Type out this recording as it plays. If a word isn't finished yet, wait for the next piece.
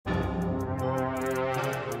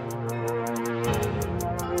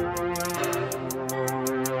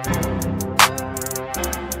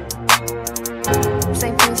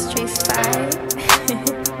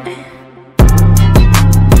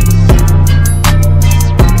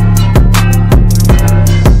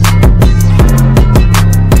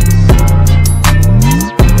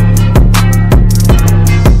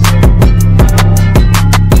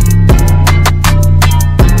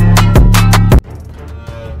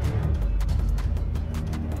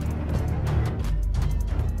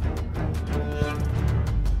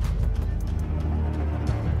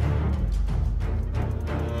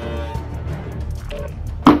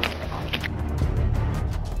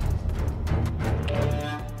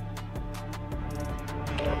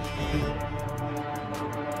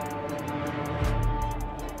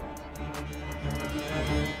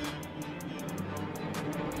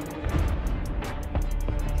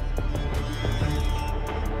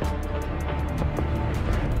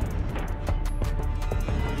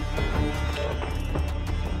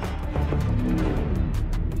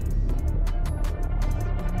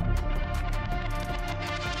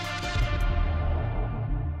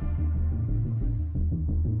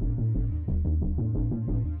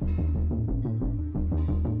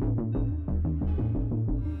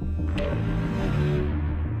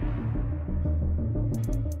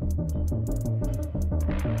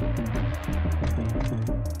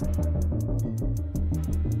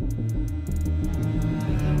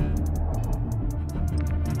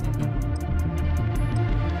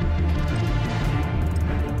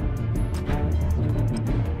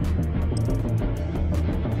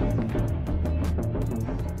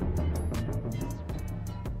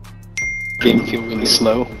Game feel really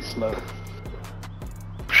slow.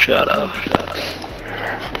 Shut up.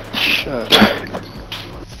 Shut up.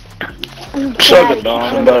 Suck it,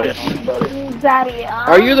 Don, buddy. Daddy,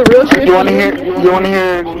 Are you the real shit? You wanna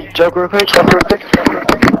hear joke real quick?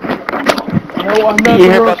 No, I'm not You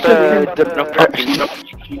the hear real about shit.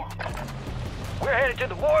 We're headed to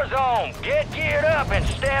the Warzone. Get geared up and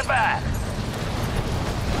stand by.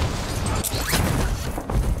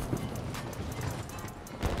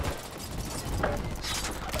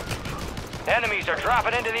 Enemies are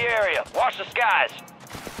dropping into the area. Watch the skies.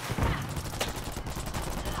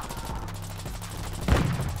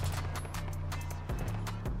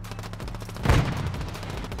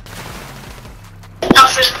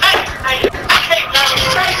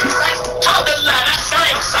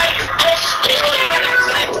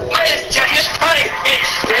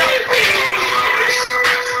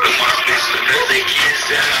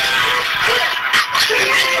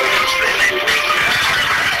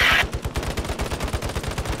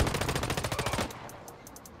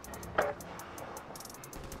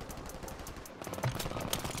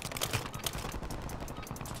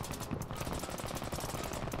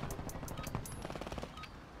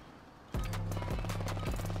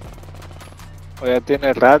 O ya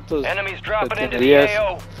tiene ratos. Enemies dropping ya into tiene the días.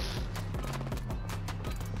 AO.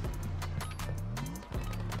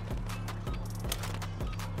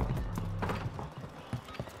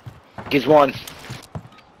 He's one.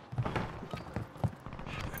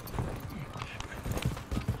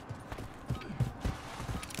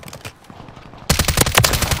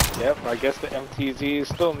 Yep, I guess the MTZ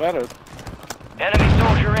still matters. Enemy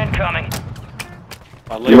soldier incoming.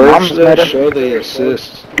 My Merch leg- that show they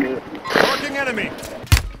assist. Marking enemy.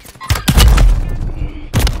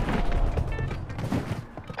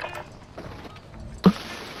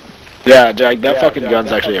 Yeah, Jack, that fucking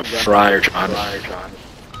gun's actually a fryer, John.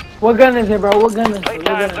 what gun is it, bro? What gun is it? What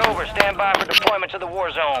gun Playtime's is it? over. Stand by for deployment to the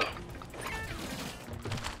war zone.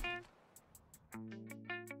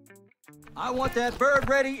 I want that bird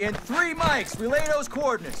ready in 3 mics. Relay those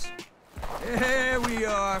coordinates. There we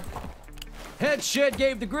are. Head shed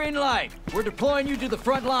gave the green light. We're deploying you to the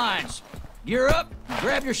front lines. Gear up and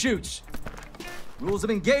grab your chutes. Rules of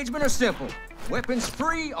engagement are simple. Weapons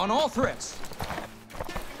free on all threats.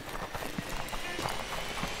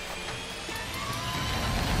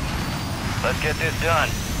 Let's get this done.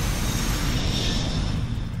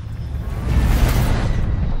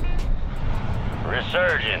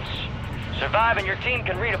 Resurgence. Survive and your team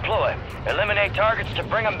can redeploy. Eliminate targets to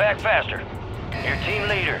bring them back faster. Your team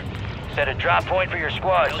leader. Set a drop point for your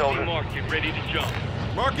squad, soldier. Mark, get ready to jump.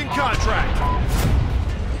 Marking contract.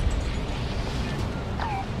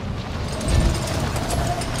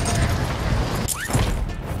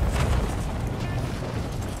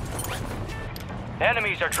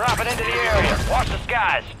 Enemies are dropping into the area. Watch the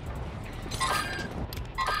skies.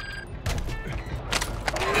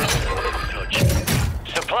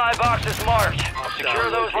 Supply boxes marked. Secure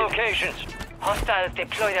those locations. Hostiles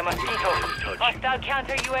deployed a mosquito. Hostile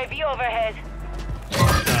counter UAV overhead.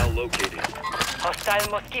 Hostile located.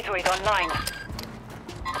 Hostile mosquito is online.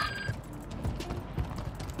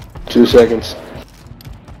 2 seconds.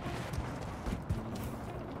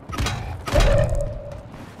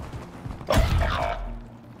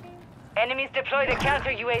 Enemies deployed a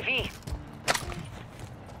counter UAV.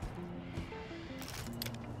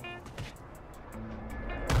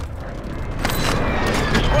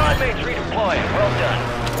 Squad mates redeploying. Well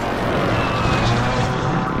done.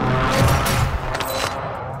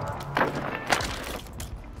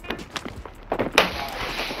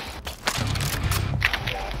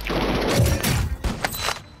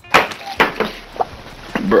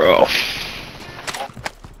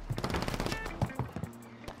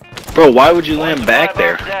 Bro, why would you land back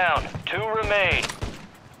there? Down. 2 remain.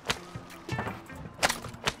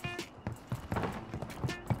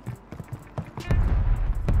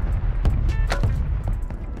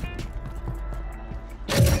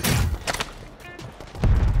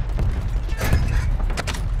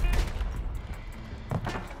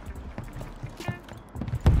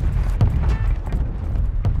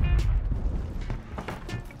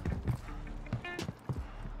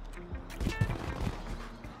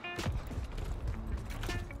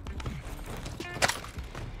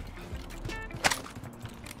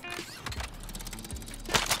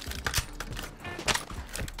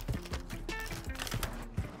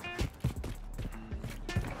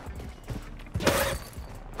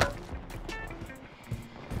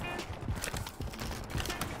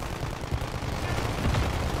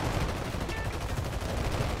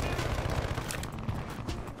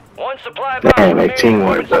 One supply box Damn, remaining. 18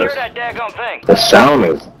 more, Secure bro. that daggone thing. The sound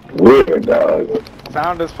is Weird, dog.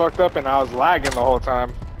 Sound is fucked up and I was lagging the whole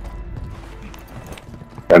time.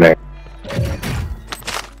 And then,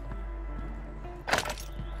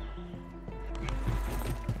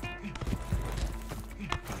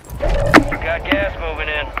 We got gas moving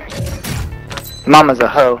in. Mama's a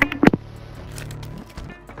hoe.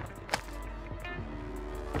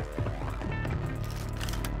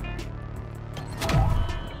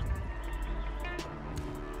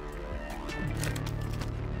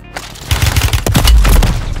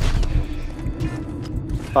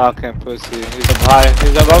 Fucking pussy. He's up high.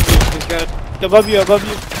 He's above you. He's good. Above you, above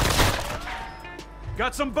you.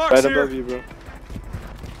 Got some bucks Right here. above you, bro.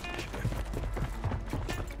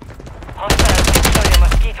 Hostile deploy a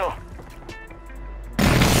mosquito.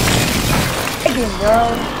 Again, bro.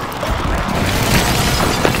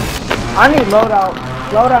 I need loadout.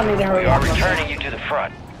 Loadout need to We hurry are up. returning you to the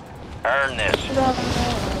front. Earn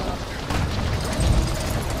this.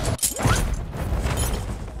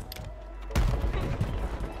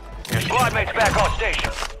 Your squad mate's back on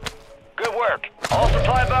station. Good work. All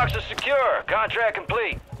supply boxes secure. Contract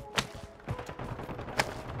complete.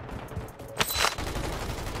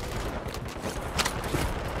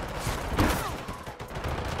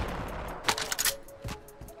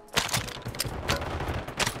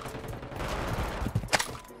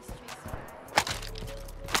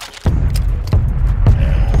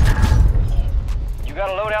 You got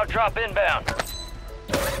a loadout drop inbound.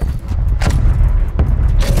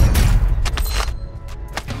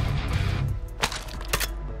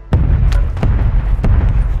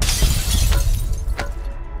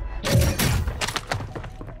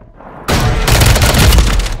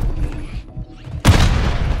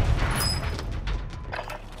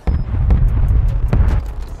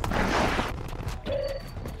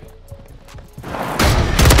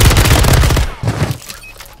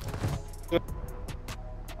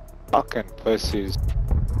 Fucking pussies.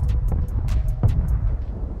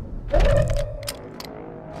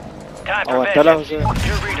 Time Oh, for I thought I was vengeance.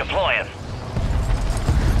 You're redeploying.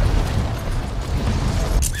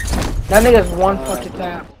 That nigga's one fucking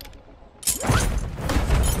tap.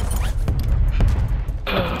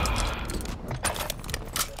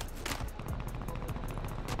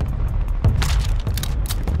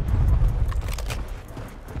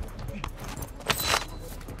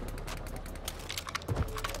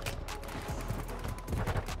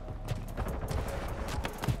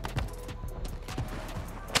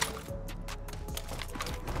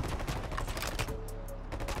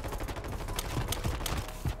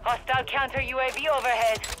 Hostile counter UAV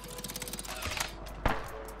overhead.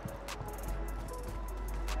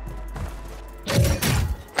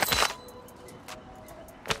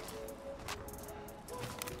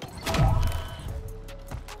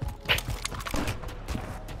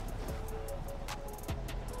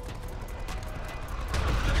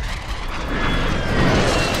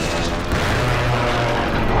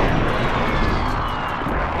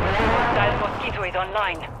 Hostile mosquito is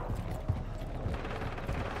online.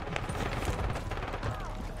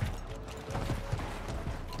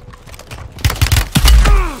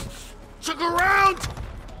 Check around!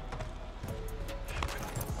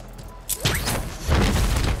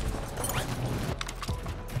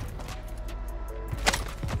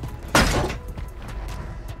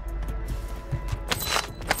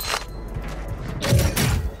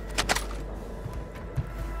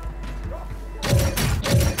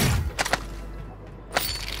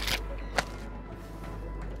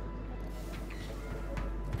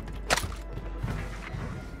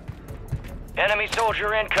 Enemy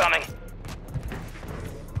soldier incoming.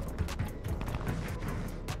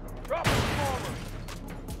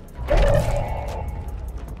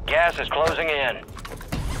 Gas is closing in.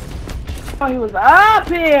 Oh, he was up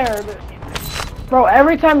here. Bro,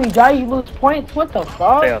 every time you die, you lose points. What the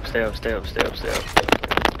fuck? Stay up, stay up, stay up, stay up, stay up.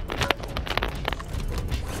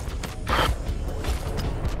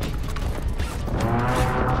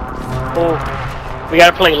 Oh, we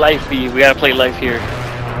gotta play life, B. We gotta play life here.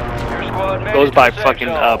 Your squad mate Goes is by in the safe fucking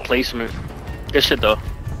zone. placement. Good shit though.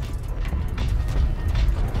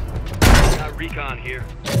 Got recon here.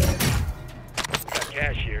 Got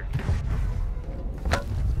cash here.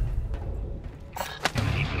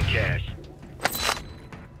 Need some cash.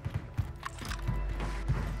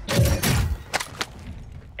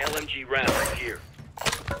 LMG round here.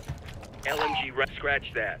 LMG round.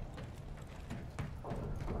 Scratch that.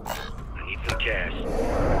 I need some cash.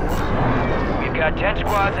 We've got 10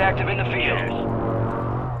 squads active in the field.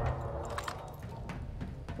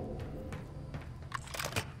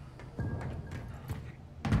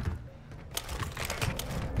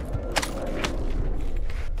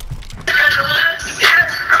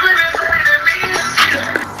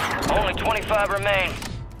 25 remain.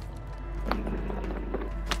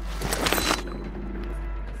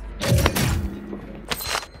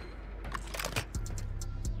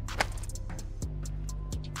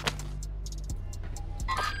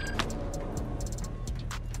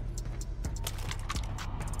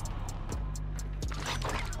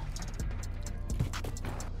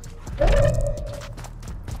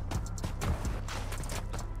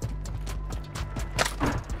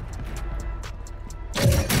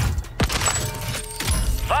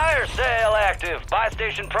 Fire sale active. Buy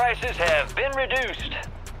station prices have been reduced.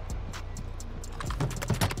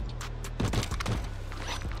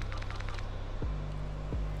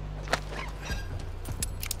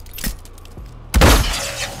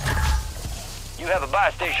 You have a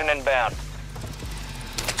buy station inbound.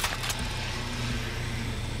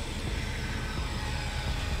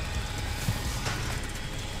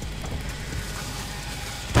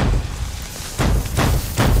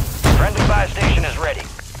 Friendly buy station is ready.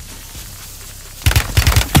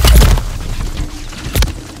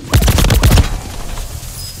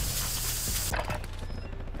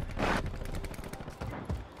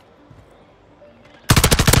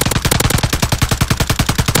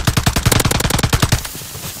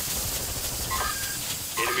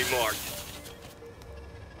 Enemy marked.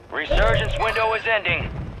 Resurgence window is ending.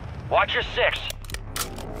 Watch your 6.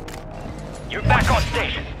 You're back on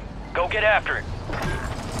station. Go get after it.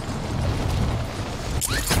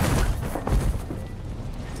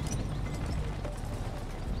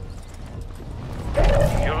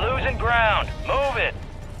 You're losing ground. Move it.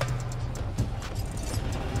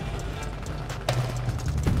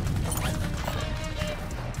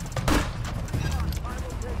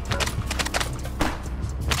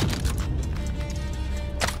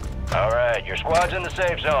 All right, your squad's in the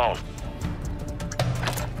safe zone.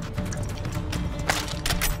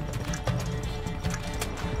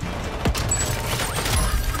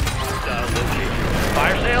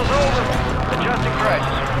 Fire sale's over. Adjusting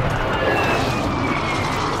prices.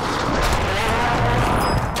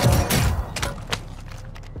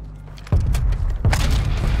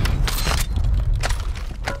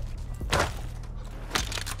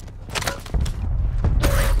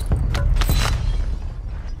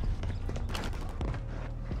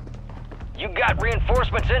 You got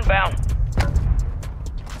reinforcements inbound.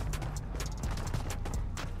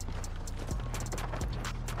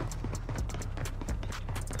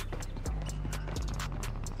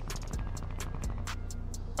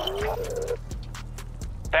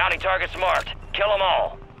 Bounty targets marked. Kill them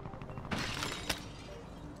all.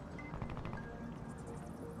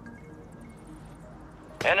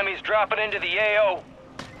 Enemies dropping into the AO.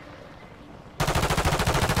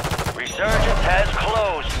 Resurgence has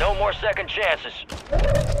closed. No more second chances.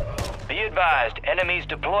 Be advised, enemies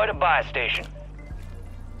deployed a buy station.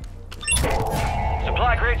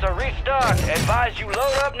 Supply crates are restocked. Advise you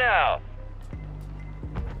load up now.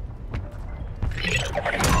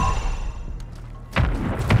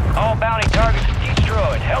 All bounty targets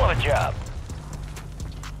destroyed. Hell of a job.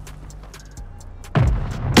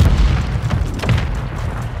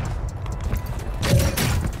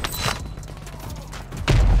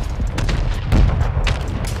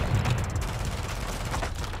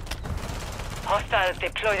 Hostiles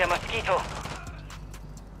deploy the Mosquito.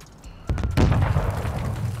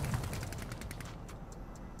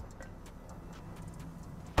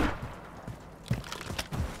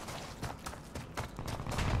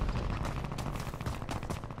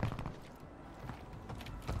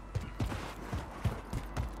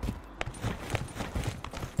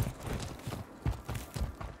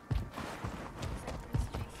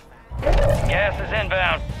 Gas is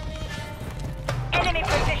inbound. Enemy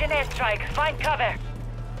precision airstrike. Find cover.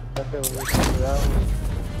 Advise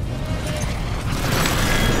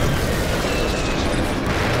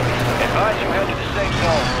you head to the safe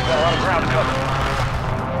zone. We've got a lot of ground to cover.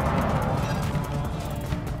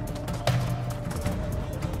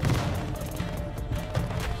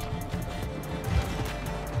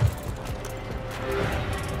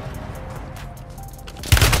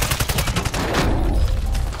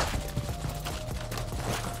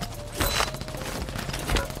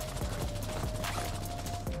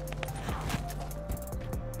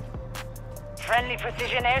 Friendly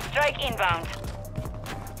precision airstrike inbound.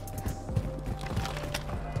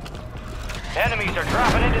 Enemies are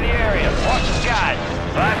dropping into the area. Watch the skies.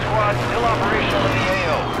 5 squads still operational in the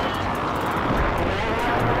AO.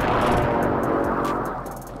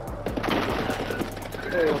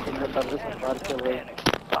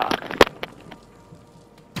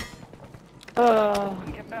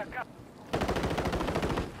 Get back up.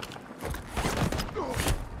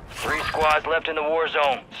 3 squads left in the war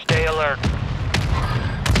zone. Stay alert.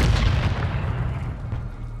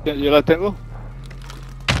 Yo la tengo.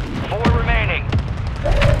 4 remaining.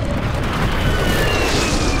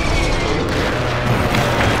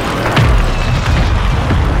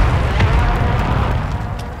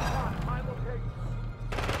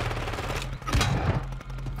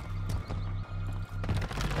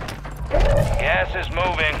 Gas is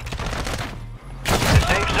moving. The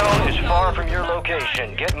safe zone is far from your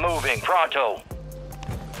location. Get moving, pronto.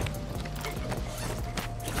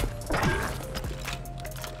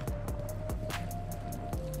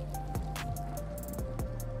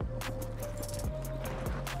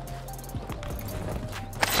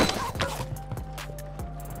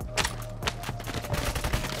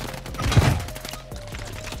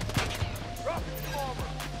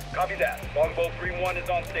 Copy that. Longbow 3-1 is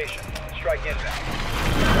on station. Strike inbound.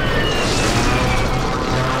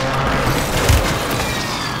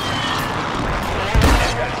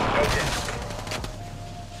 No hit.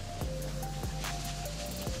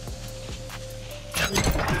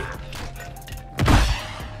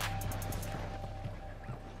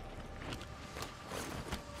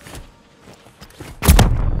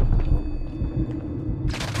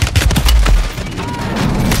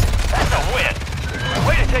 That's a win.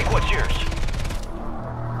 Way to take what's yours.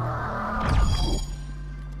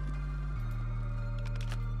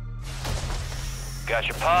 Got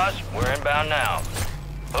your pause. We're inbound now.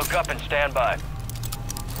 Hook up and stand by.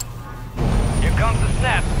 Here comes the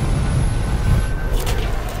snap.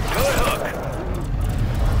 Good hook.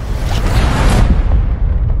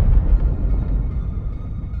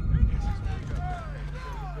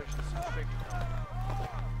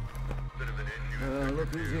 Look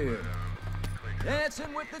who's here.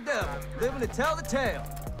 Dancing with the devil, living to tell the tale.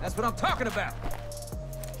 That's what I'm talking about.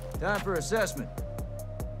 Time for assessment.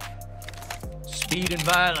 Speed and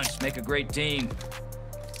violence make a great team.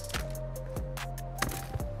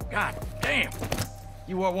 God damn!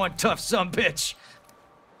 You are one tough sumbitch.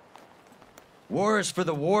 War is for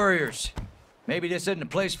the warriors. Maybe this isn't a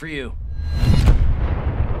place for you.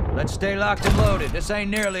 Let's stay locked and loaded. This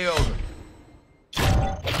ain't nearly over.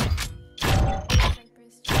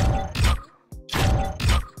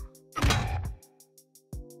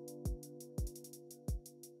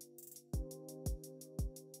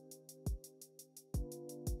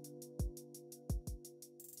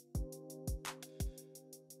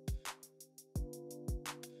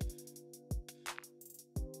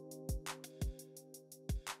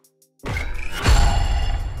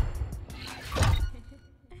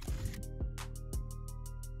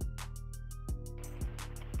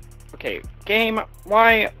 Okay, game,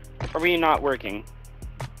 why are we not working?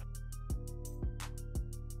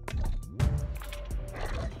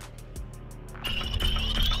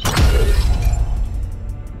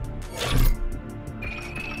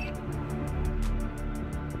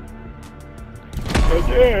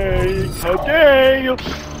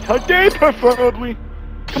 Today preferably.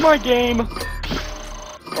 Come on, game.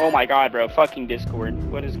 Oh my god, bro, fucking Discord.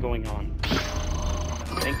 What is going on?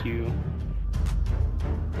 Thank you.